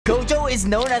GOJO is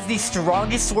known as the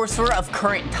strongest sorcerer of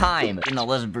current time. You know,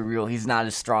 let's be real, he's not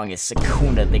as strong as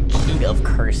Sukuna, the king of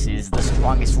curses, the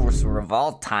strongest sorcerer of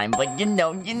all time, but you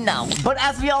know. But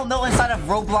as we all know, inside of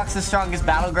Roblox, the strongest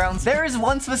Battlegrounds, there is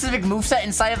one specific moveset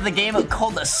inside of the game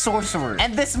called a sorcerer.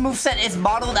 And this moveset is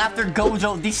modeled after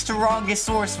GOJO, the strongest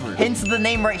sorcerer. Hence the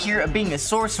name right here of being a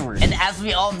sorcerer. And as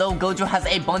we all know, GOJO has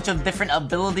a bunch of different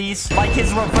abilities, like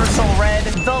his reversal red,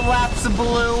 the lapse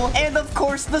blue, and of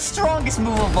course, the strongest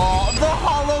move of all, the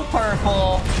hollow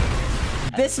purple.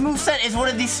 This moveset is one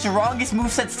of the strongest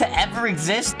movesets to ever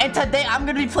exist, and today I'm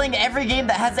going to be playing every game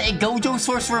that has a GOJO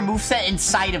sorcerer moveset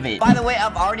inside of it. By the way,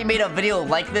 I've already made a video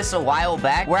like this a while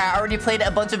back, where I already played a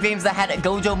bunch of games that had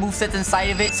GOJO movesets inside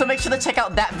of it, so make sure to check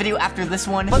out that video after this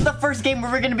one. But the first game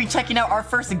where we're going to be checking out our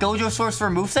first GOJO sorcerer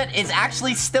moveset is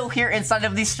actually still here inside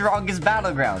of the strongest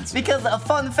Battlegrounds. Because, a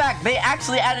fun fact, they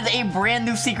actually added a brand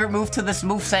new secret move to this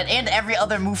moveset and every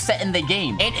other moveset in the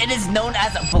game, and it is known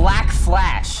as Black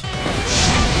Flash.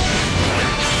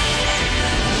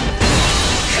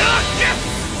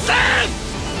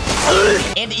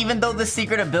 And even though the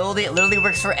secret ability literally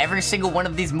works for every single one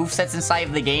of these movesets inside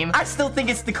of the game, I still think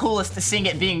it's the coolest seeing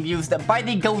it being used by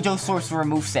the GOJO sorcerer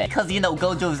moveset. Because, you know,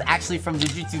 GOJO is actually from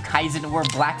Jujutsu Kaisen, where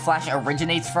Black Flash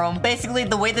originates from. Basically,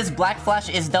 the way this Black Flash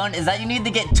is done is that you need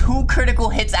to get 2 critical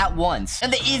hits at once.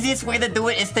 And the easiest way to do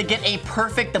it is to get a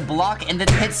perfect block and then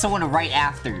hit someone right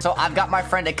after. So I've got my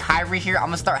friend Kyrie here. I'm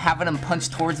gonna start having him punch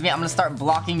towards me. I'm gonna start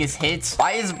blocking his hits.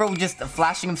 Why is bro just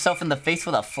flashing himself in the face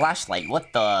with a flashlight?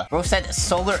 What the? Bro said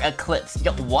solar eclipse.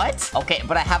 Yo, what? Okay,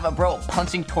 but I have a bro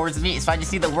punching towards me, so I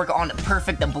just need to work on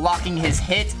perfect blocking his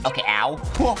hit. Okay, ow.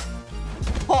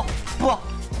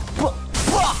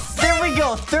 There we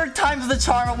go, 3rd time's the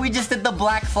charm. We just did the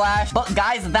Black Flash. But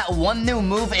guys, that one new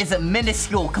move is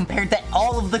minuscule compared to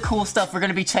all of the cool stuff we're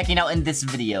gonna be checking out in this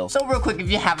video. So real quick,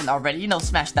 if you haven't already, you know,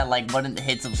 smash that like button,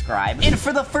 hit subscribe. And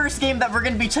for the first game that we're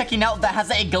gonna be checking out that has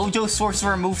a GOJO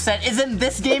sorcerer moveset is in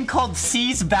this game called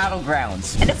C's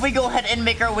Battlegrounds. And if we go ahead and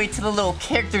make our way to the little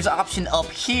characters option up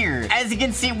here, as you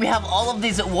can see, we have all of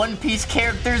these One Piece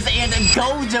characters and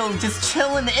GOJO just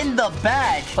chilling in the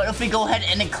back. But if we go ahead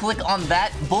and click on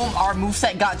that, boom, our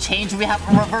moveset got changed. We have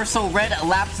reversal red,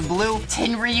 lapse blue,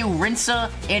 Tenryu Rinsa,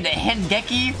 and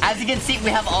Hengeki. As you can see, we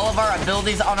have all of our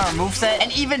abilities on our moveset,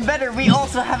 and even better, we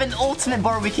also have an ultimate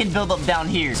bar we can build up down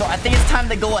here. So I think it's time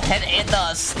to go ahead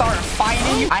and start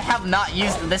fighting. I have not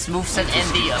used this moveset in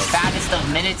the fattest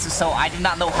of minutes, so I do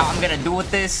not know how I'm gonna do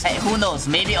with this. Hey, who knows?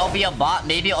 Maybe I'll be a bot.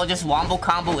 Maybe I'll just wombo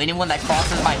combo anyone that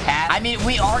crosses my path. I mean,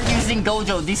 we are using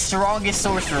GOJO, the strongest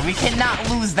sorcerer. We cannot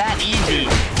lose that easy.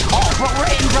 Oh, bro, we're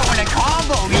hitting bro in a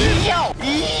combo. Yo.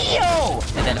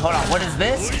 And then, hold on, what is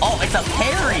this? Oh, it's a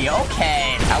parry.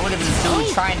 Okay. I would have been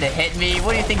still trying to hit me.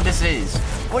 What do you think this is?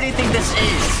 What do you think this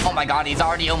is? Oh my god, he's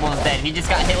already almost dead. He just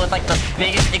got hit with like the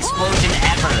biggest explosion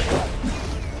ever.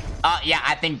 Yeah,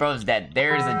 I think bro's dead.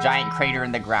 There's a giant crater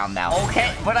in the ground now.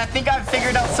 Okay, but I think I've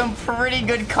figured out some pretty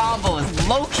good combos.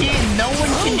 Low-key, no one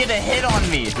can get a hit on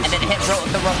me. And then hit bro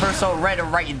with the reversal red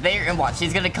right there. And watch,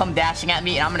 he's gonna come dashing at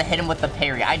me, and I'm gonna hit him with the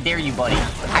parry. I dare you, buddy.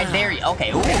 I dare you.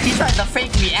 Okay, ooh, he tried to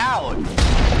fake me out.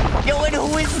 Yo, and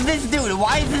who is this dude?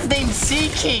 Why is his name Sea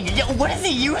King? Yo, what is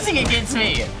he using against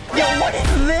me? Yo, what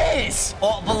is this?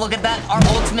 Oh, but look at that. Our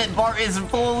ultimate bar is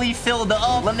fully filled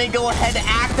up. Let me go ahead and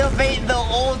activate the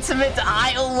ultimate.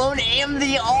 I alone am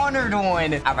the honored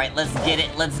one. All right, let's get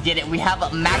it. Let's get it. We have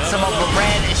a maximum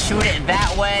red. Shoot it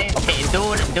that way. Okay,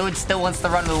 dude still wants to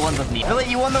run the ones with me. Really,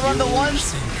 you want to run the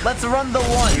ones? Let's run the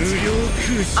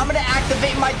ones. I'm gonna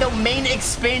activate my domain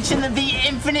expansion, the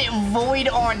infinite void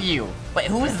on you. Wait,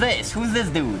 who is this? Who's this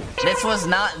dude? This was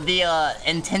not the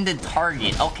intended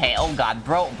target. Okay, oh god,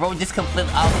 bro just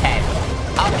completely. Okay,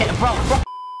 bro.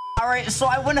 Alright, so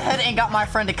I went ahead and got my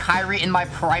friend Kyrie in my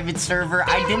private server.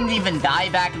 I didn't even die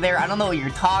back there. I don't know what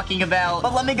you're talking about.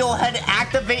 But let me go ahead and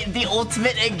activate the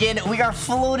ultimate again. We are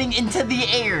floating into the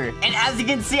air. And as you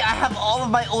can see, I have all of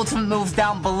my ultimate moves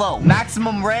down below.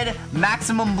 Maximum red,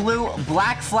 maximum blue,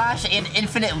 black flash, and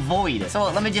infinite void. So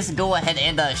let me just go ahead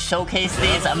and showcase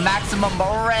these. Maximum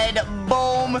red,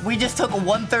 boom. We just took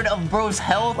 1/3 of bro's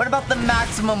health. What about the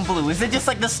maximum blue? Is it just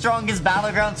like the strongest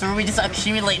Battlegrounds where we just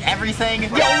accumulate everything? Yo,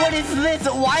 what is this?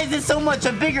 Why is it so much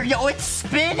bigger? Yo, it's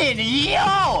spinning.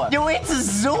 Yo, it's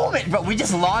zooming. Bro, we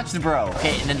just launched, bro.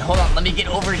 Okay, and then hold on. Let me get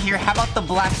over here. How about the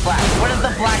black flash? What is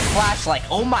the black flash like?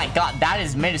 Oh my god, that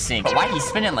is menacing. Why are you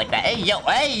spinning like that? Hey, yo.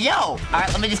 All right,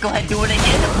 let me just go ahead and do it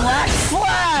again. Black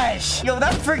flash. Yo,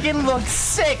 that freaking looks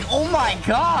sick. Oh my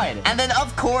god. And then,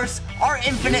 of course, our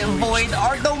infinite void,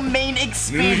 our domain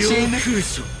expansion.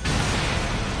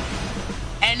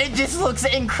 And and it just looks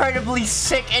incredibly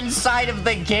sick inside of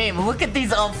the game. Look at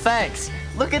these effects.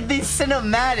 Look at these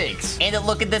cinematics. And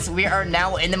look at this. We are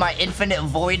now in my infinite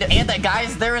void. And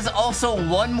guys, there is also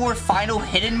one more final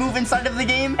hidden move inside of the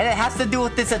game. And it has to do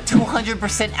with this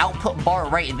 200% output bar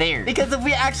right there. Because if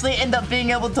we actually end up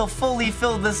being able to fully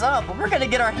fill this up, we're going to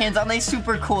get our hands on a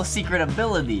super cool secret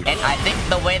ability. And I think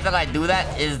the way that I do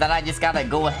that is that I just got to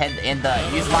go ahead and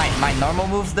use my normal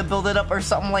moves to build it up or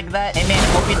something like that. Hey, man,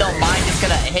 hope you don't mind. Just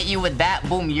going to hit you with that.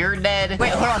 Boom, you're dead.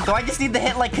 Wait, hold on. Do I just need to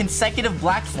hit like consecutive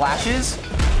black flashes?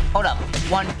 Hold up.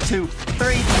 1, 2,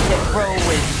 3. Hit bro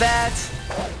with that.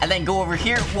 And then go over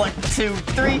here. 1, 2,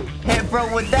 3. Hit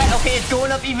bro with that. Okay, it's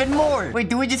going up even more. Wait,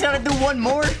 do we just gotta do one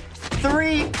more?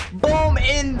 3. Boom.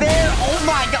 In there. Oh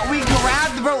my god. We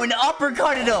grabbed bro and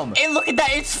uppercutted him. And look at that.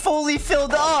 It's fully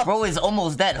filled up. Bro is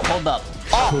almost dead. Hold up.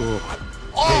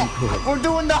 Oh, we're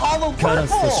doing the hollow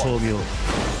purple.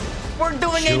 We're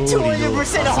doing a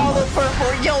 200% hollow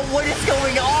purple. Yo, what is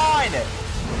going on?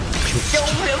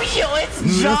 Yo,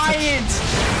 it's giant!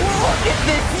 Look at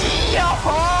this! Yo!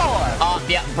 Oh,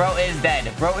 yeah, bro is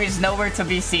dead. Bro is nowhere to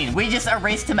be seen. We just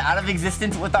erased him out of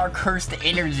existence with our cursed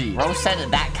energy. Bro said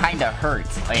that kinda hurt.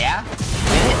 Oh, yeah?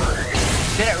 Did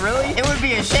it? Did it really? It would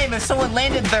be a shame if someone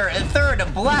landed there a third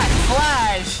black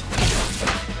flash.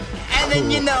 And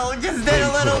then, you know, just did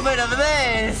a little bit of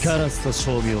this.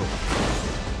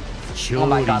 Oh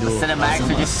my god, the cinematics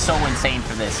are just so insane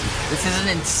for this. This is an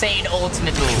insane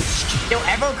ultimate move. Yo,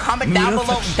 everyone comment down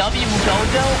below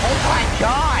GOJO. Oh my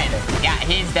god. Yeah,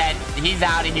 he's dead. He's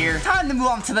out of here. Time to move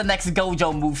on to the next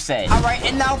GOJO moveset. Alright,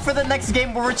 and now for the next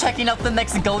game where we're checking out the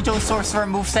next GOJO sorcerer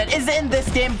moveset is in this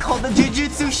game called the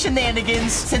Jujutsu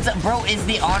Shenanigans. Since bro is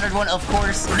the honored one, of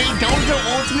course, the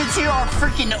GOJO ultimates here are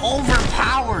freaking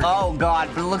overpowered. Oh god,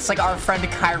 but it looks like our friend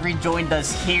Kyrie joined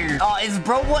us here. Oh, is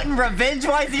bro wanting revenge?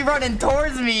 Why is he running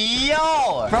towards me?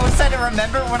 Yo! Bro said,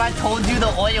 remember when I told you to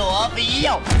oil up?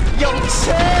 Yo,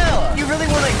 chill! You really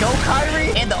want to go,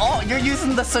 Kyrie? And oh, you're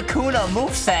using the Sukuna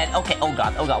moveset. Okay, oh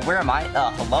god, where am I?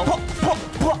 Hello?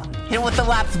 Hit him with the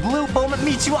lapse blue. Boom,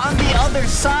 meet you on the other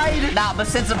side. Nah, but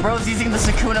since bro's using the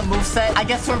Sukuna moveset, I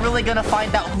guess we're really gonna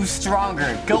find out who's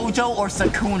stronger, GOJO or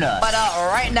Sukuna. But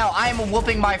right now, I'm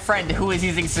whooping my friend who is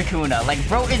using Sukuna. Like,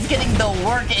 bro is getting the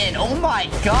work in. Oh my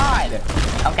god.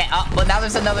 Okay, but now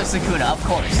there's another Sukuna, of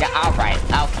course. Yeah, alright,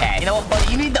 okay. You know what,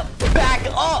 buddy? You need to back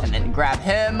up. And then grab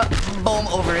him. Boom,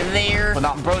 over there. Well,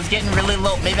 now, bro's getting really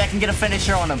low. Maybe I can get a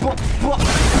finisher on him.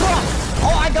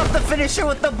 Oh, I got the finisher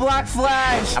with the black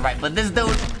flash. All right, but this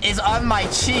dude is on my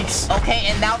cheeks. Okay,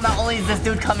 and now not only is this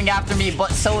dude coming after me,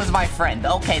 but so is my friend.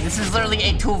 Okay, this is literally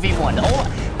a 2v1. Oh,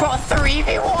 bro,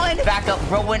 3v1? Back up,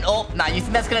 bro. Went. Oh, nah, you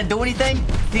think that's gonna do anything?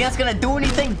 Think that's gonna do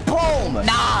anything? Boom.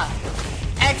 Nah.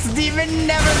 xDemon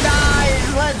never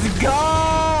dies. Let's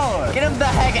go. Get him the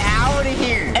heck out of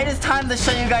here. It is time to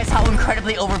show you guys how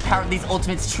incredibly overpowered these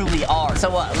ultimates truly are. So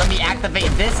let me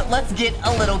activate this. Let's get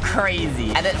a little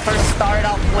crazy. And then first start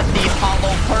off with the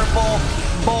hollow purple.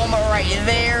 Boom, right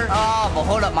there. Oh, but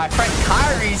hold up. My friend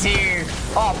Kyrie's here.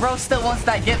 Oh, bro still wants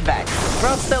that get back.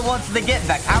 Bro still wants the get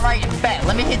back. All right, bet.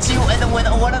 Let me hit you with one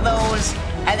of those.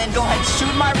 And then go ahead,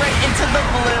 shoot my red into the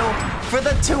blue. For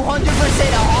the 200%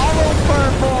 hollow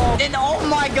purple. And oh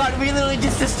my god, we literally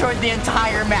just destroyed the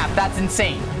entire map. That's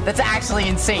insane. That's actually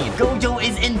insane. GOJO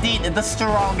is indeed the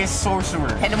strongest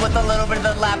sorcerer. Hit him with a little bit of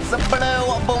the lapse of blue.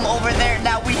 Boom, over there.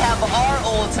 Now we have our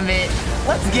ultimate.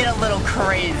 Let's get a little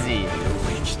crazy.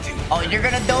 Oh, you're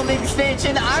gonna domain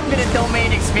expansion? I'm gonna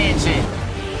domain expansion.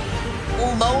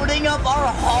 Loading up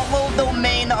our hollow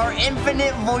domain, our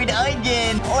infinite void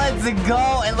again. Let's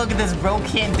go. And look at this, bro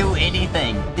can't do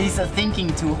anything. He's thinking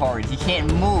too hard. He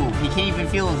can't move. He can't even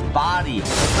feel his body.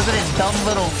 Look at his dumb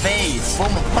little face.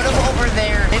 Boom, put him over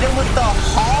there. Hit him with the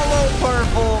hollow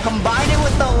purple. Combine it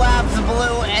with the lapse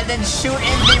blue. And then shoot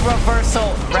in the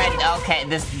reversal red. Okay,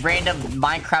 this random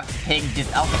Minecraft pig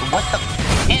just... Okay, what the...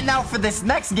 And now for this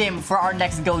next game, for our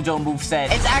next GOJO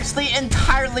moveset, it's actually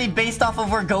entirely based off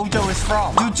of where GOJO is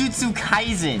from. Jujutsu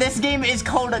Kaisen. This game is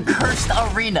called a Cursed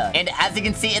Arena. And as you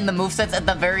can see in the movesets at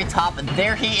the very top,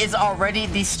 there he is already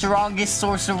the strongest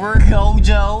sorcerer,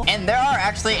 GOJO. And there are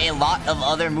actually a lot of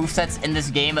other movesets in this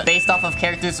game based off of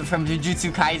characters from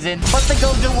Jujutsu Kaisen. But the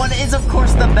GOJO one is, of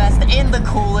course, the best and the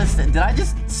coolest. Did I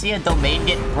just see a domain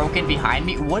get broken behind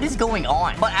me? What is going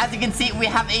on? But as you can see, we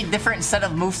have a different set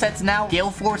of movesets now.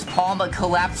 Gale Force Palm,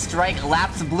 Collapse Strike,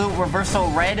 Lapse Blue, Reversal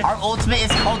Red. Our ultimate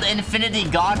is called Infinity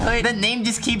Godhood. The name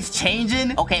just keeps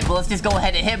changing. Okay, but let's just go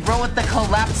ahead and hit bro with the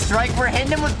Collapse Strike. We're hitting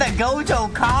him with the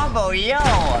GOJO combo, yo.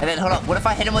 And then, hold up. What if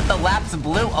I hit him with the Lapse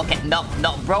Blue? Okay, no,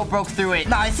 bro broke through it.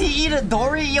 Nah, is he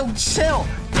Itadori? Yo, chill.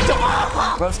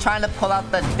 Bro's trying to pull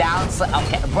out the down slide.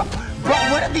 Okay, bro,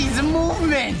 what are these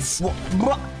movements?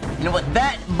 Bro, you know what,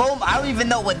 that, boom, I don't even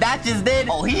know what that just did.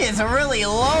 Oh, he is really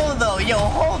low, though. Yo,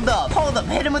 hold up.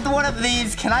 Hit him with one of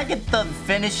these. Can I get the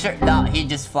finisher? No, he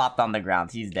just flopped on the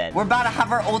ground. He's dead. We're about to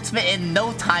have our ultimate in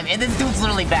no time, and this dude's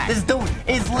literally back. This dude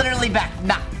is literally back.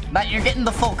 Nah, you're getting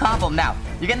the full combo now.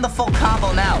 You're getting the full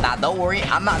combo now. Nah, don't worry.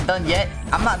 I'm not done yet.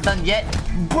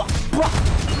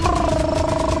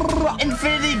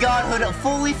 Infinity Godhood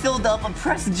fully filled up.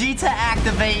 Press G to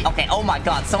activate. Okay, oh my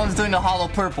god, someone's doing a hollow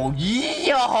purple.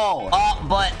 Yo!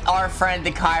 But our friend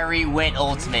the Kyrie went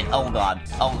ultimate. Oh god,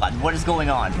 what is going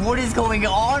on? What is going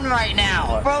on right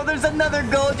now? Bro, there's another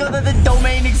GOJO to the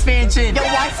domain expansion. Yo,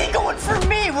 why is he going for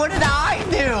me? What did I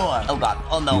do? Oh god,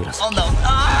 oh no.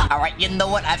 Alright, you know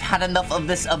what? I've had enough of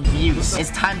this abuse.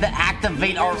 It's time to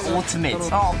activate our ultimate.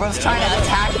 Oh, bro's trying to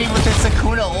attack me with his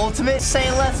Sakuna ultimate.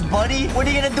 Say less, buddy. What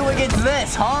are you gonna do against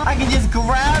this, huh? I can just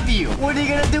grab you. What are you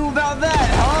gonna do about that,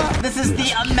 huh? This is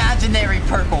the imaginary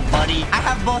purple, buddy. I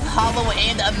have both hollow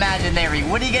and imaginary.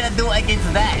 What are you gonna do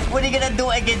against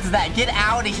that? Get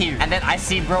out of here. And then I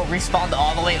see bro respawned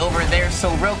all the way over there.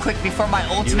 So real quick before my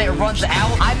ultimate runs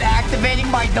out, I'm activating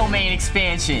my domain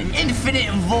expansion.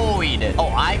 Infinite Void. Oh,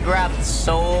 I grabbed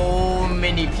so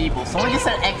many people. Someone just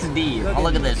said XD. Oh,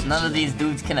 look at this. None of these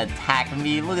dudes can attack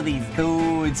me. Look at these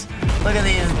dudes.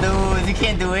 You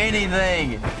can't do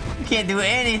anything. You can't do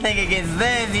anything against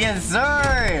this. Yes,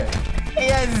 sir.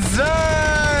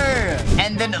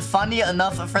 And then, funny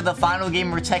enough, for the final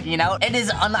game we're checking out, it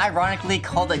is unironically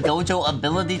called a GOJO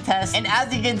ability test. And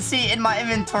as you can see in my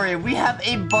inventory, we have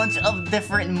a bunch of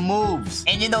different moves.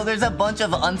 And, you know, there's a bunch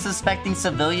of unsuspecting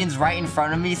civilians right in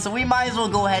front of me. So we might as well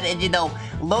go ahead and, you know,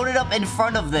 load it up in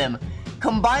front of them.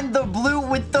 Combine the blue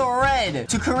with the red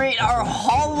to create our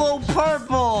hollow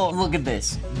purple. Look at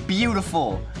this.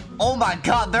 Beautiful. Oh my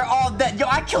god, they're all dead. Yo,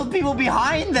 I killed people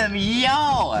behind them. Yo,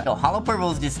 hollow purple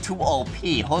is just too OP.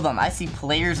 Hold on, I see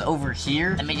players over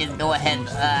here. Let me just go ahead and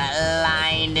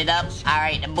line it up. All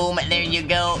right, boom, there you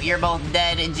go. You're both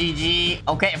dead, GG.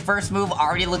 Okay, first move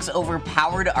already looks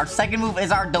overpowered. Our second move is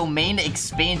our domain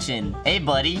expansion. Hey,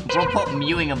 buddy, we'll put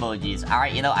mewing emojis. All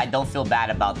right, you know, I don't feel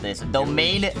bad about this.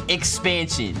 Domain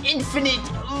expansion. Infinite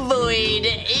Void.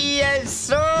 Yes,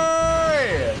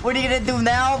 sir. What are you gonna do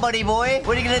now, buddy boy?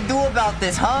 What are you gonna do about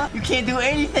this, huh? You can't do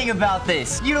anything about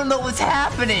this. You don't know what's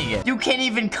happening. You can't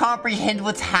even comprehend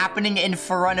what's happening in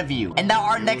front of you. And now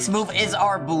our next move is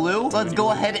our blue. Let's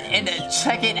go ahead and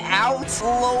check it out.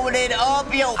 Load it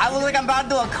up. Yo, I look like I'm about to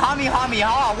do a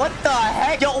Kamehameha. What the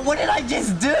heck? Yo, what did I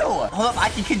just do? Hold up, I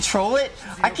can control it.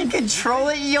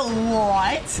 Yo,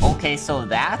 what? Okay, so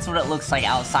that's what it looks like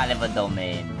outside of a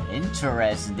domain.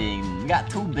 Interesting. We got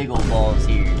two big old balls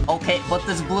here. Okay, but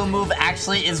this blue move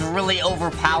actually is really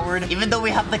overpowered. Even though we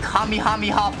have the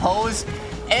Kamehameha pose,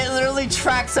 it literally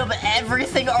tracks up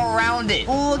everything around it.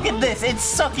 Look at this. It's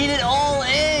sucking it all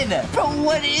in. Bro,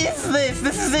 what is this?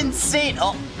 This is insane.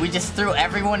 Oh, we just threw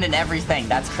everyone and everything.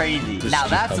 That's crazy. Now,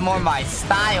 that's more my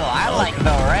style. I like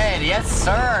the red. Yes,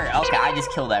 sir. Okay, I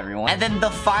just killed everyone. And then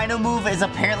the final move is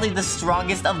apparently the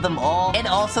strongest of them all. And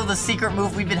also the secret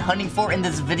move we've been hunting for in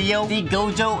this video, the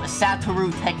GOJO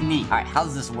Satoru technique. All right, how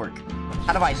does this work?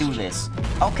 How do I do this?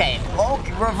 Okay,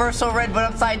 reversal red but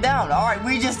upside down. All right,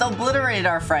 we just obliterated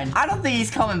our friend. I don't think he's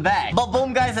coming back. But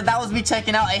boom, guys, that was me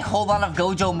checking out a whole lot of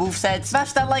GOJO movesets.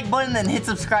 Smash that like button and hit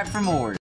subscribe for more.